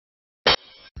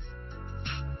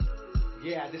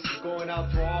Yeah, this is going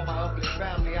out to all my Upland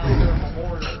family out there in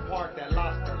Memorial Park that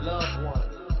lost their loved one.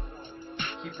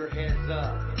 Keep your heads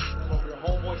up. From your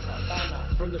homeboy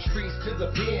Santana. From the streets to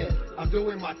the pen, I'm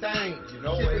doing my thing. You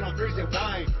know Sipping it. on beers and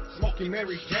wine, smoking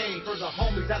Mary Jane. For the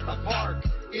homies at the park,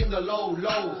 in the low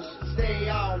lows. Stay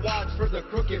on watch for the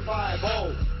crooked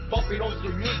 5-0. Bumping old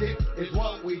school music is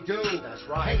what we do. That's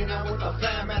right. Hanging out with the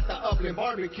fam at the Upland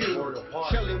barbecue. Memorial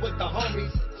Park. Chilling with the homies,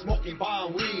 smoking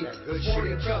bomb weed. That good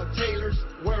Sporting shit. Chuck Taylors,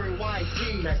 wearing white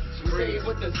tees. That's the Staying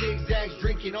with the zigzags,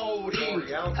 drinking OD.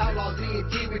 40 ounces. Outlaws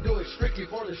ENT, we do it strictly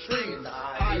for the streets.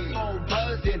 iPhone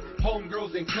buzzing,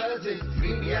 homegirls and cousins.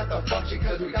 Meet me at the function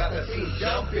cause we got the scene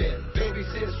jumping. Baby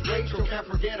sis Rachel, can't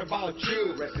forget about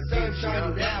you. Rest in Sun peace,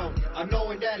 shining young. down, I'm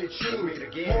knowing that it's you. Meet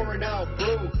again. Pouring out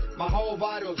brew, my whole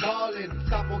vitals ballin'.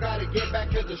 Sapo gotta get back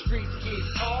cause the streets keep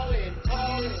calling,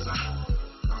 calling.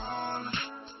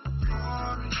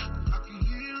 I can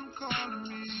hear him calling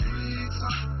me. Streets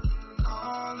are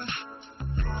calling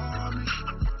for me.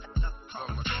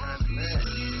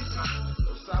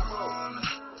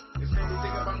 It's made me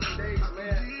think about them days,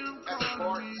 man. At the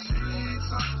park,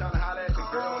 trying to holler at the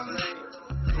girls,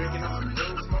 man. Drinking on some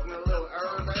brew, smoking a little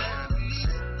herb, man.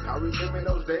 I remember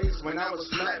those days when I was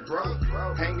flat broke,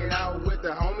 hanging out with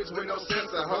the homies with no sense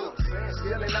of hope,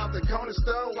 stealing out the corner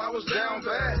store, I was down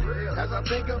bad. As I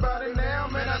think about it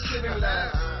now, man, I sit and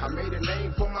laugh. I made a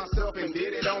name for myself and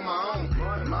did it on my own.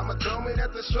 Mama told me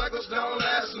that the struggles don't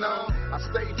last long. I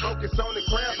stayed focused on the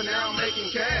craft and now I'm making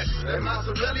cash. That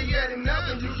mozzarella adding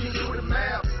nothing, you can do the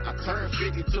math. I turned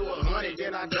 50 to 100,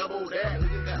 then I double that.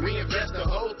 Reinvest the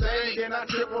whole thing, then I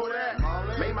triple that.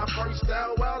 Made my first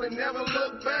style wild and never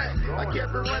looked back. I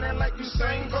kept it running like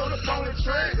Usain Bolt up on the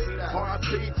track.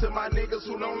 R.I.P. to my niggas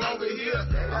who no longer here.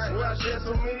 I swear I shed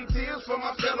so many tears for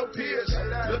my fellow peers.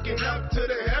 Looking up to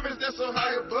the heavens that's so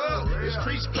high above. The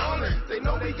streets calling, they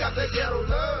know we got that ghetto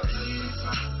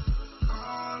love.